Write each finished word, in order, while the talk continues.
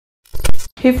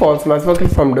Hey folks, welcome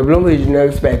from W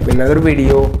Originals back with another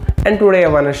video, and today I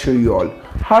wanna show you all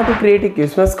how to create a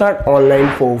Christmas card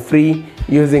online for free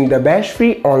using the best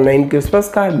free online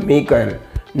Christmas card maker.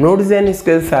 No design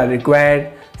skills are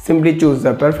required. Simply choose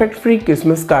the perfect free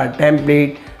Christmas card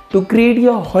template to create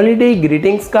your holiday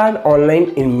greetings card online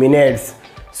in minutes.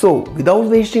 So without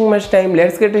wasting much time,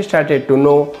 let's get started to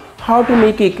know how to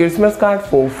make a Christmas card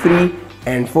for free,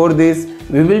 and for this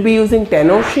we will be using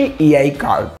Tenorshare AI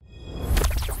Card.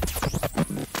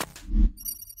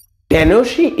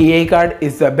 Tenorshare AI Card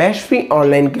is the best free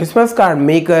online Christmas card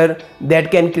maker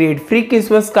that can create free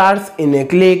Christmas cards in a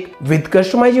click with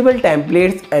customizable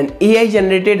templates and AI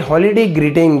generated holiday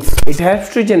greetings. It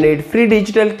helps to generate free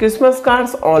digital Christmas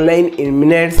cards online in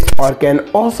minutes, or can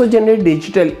also generate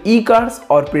digital e-cards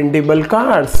or printable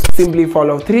cards. Simply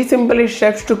follow 3 simple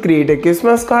steps to create a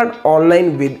Christmas card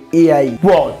online with AI.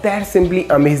 Wow, that's simply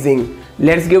amazing.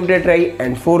 Let's give it a try,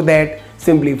 and for that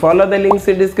simply follow the links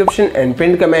in description and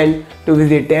pinned comment to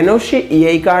visit Tenorshare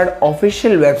AI Card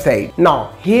official website.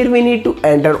 Now here we need to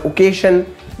enter occasion,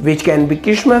 which can be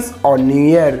Christmas or New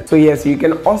Year. So yes, you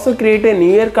can also create a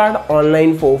New Year card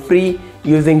online for free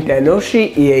using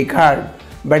Tenorshare AI Card.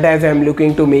 But as I am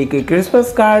looking to make a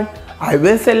Christmas card, I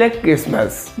will select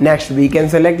Christmas. Next we can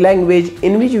select language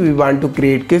in which we want to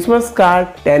create Christmas card.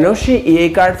 Tenorshare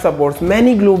AI Card supports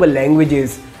many global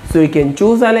languages, so you can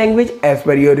choose a language as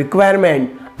per your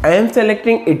requirement. I am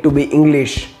selecting it to be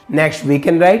English. Next we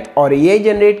can write or AI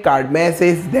generate card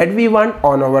message that we want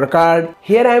on our card.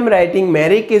 Here I am writing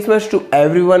Merry Christmas to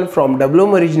everyone from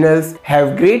W Originals.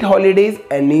 Have great holidays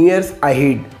and New Year's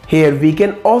ahead. Here we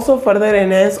can also further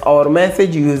enhance our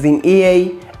message using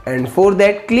AI, and for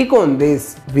that click on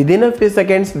this. Within a few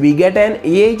seconds we get an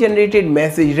AI generated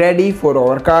message ready for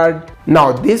our card.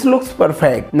 Now this looks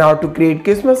perfect. Now to create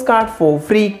Christmas card for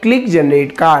free, click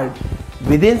generate card.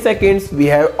 Within seconds we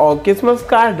have our Christmas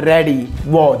card ready.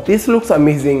 Wow, this looks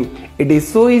amazing. It is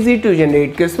so easy to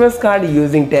generate Christmas card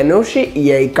using Tenorshare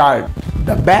AI Card.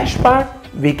 The best part,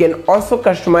 we can also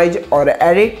customize or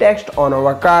edit text on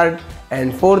our card,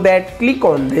 and for that click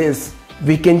on this.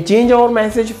 We can change our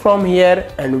message from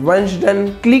here, and once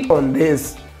done click on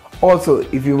this. Also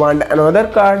if you want another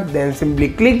card, then simply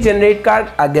click generate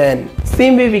card again.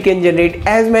 Same way we can generate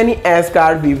as many as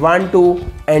card we want to,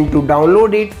 and to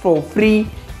download it for free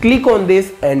click on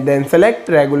this and then select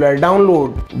regular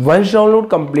download. Once download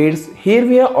completes, here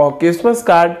we have our Christmas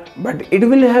card, but it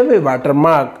will have a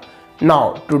watermark.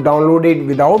 Now to download it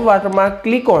without watermark,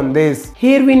 click on this.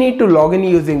 Here we need to log in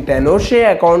using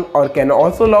Tenorshare account, or can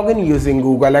also log in using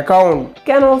Google account.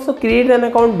 Can also create an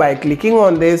account by clicking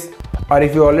on this, or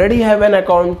if you already have an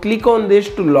account, click on this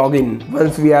to log in.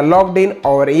 Once we are logged in,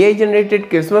 our AI generated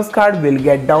Christmas card will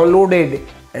get downloaded,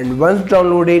 and once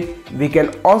downloaded we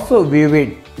can also view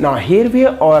it. Now here we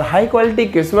have our high quality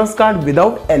Christmas card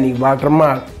without any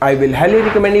watermark. I will highly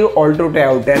recommend you all to try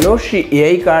out Tenorshare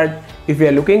AI Card if you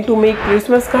are looking to make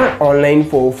Christmas card online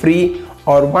for free,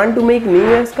 or want to make New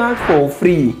Year's card for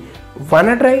free.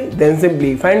 Wanna try? Then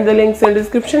simply find the links in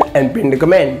description and pinned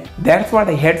comment. That's what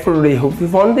I had for today. Hope you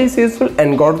found this useful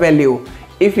and got value.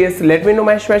 If yes, let me know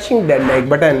by smashing that like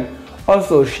button.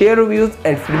 Also share reviews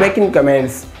and feedback in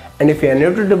comments. And if you are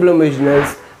new to W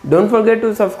Originals, don't forget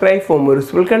to subscribe for more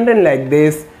useful content like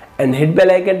this, and hit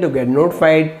bell icon to get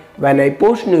notified when I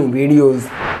post new videos.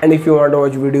 And if you want to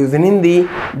watch videos in Hindi,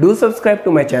 do subscribe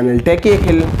to my channel Tech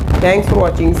Hill. Thanks for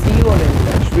watching. See you all in the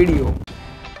next video.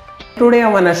 Today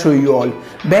I wanna show you all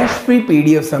best free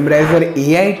PDF summarizer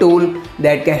AI tool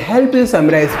that can help you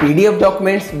summarize PDF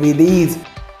documents with ease.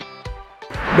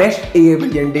 Best AI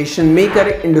presentation maker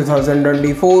in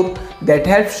 2024 that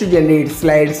helps to generate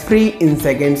slides free in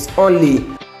seconds only.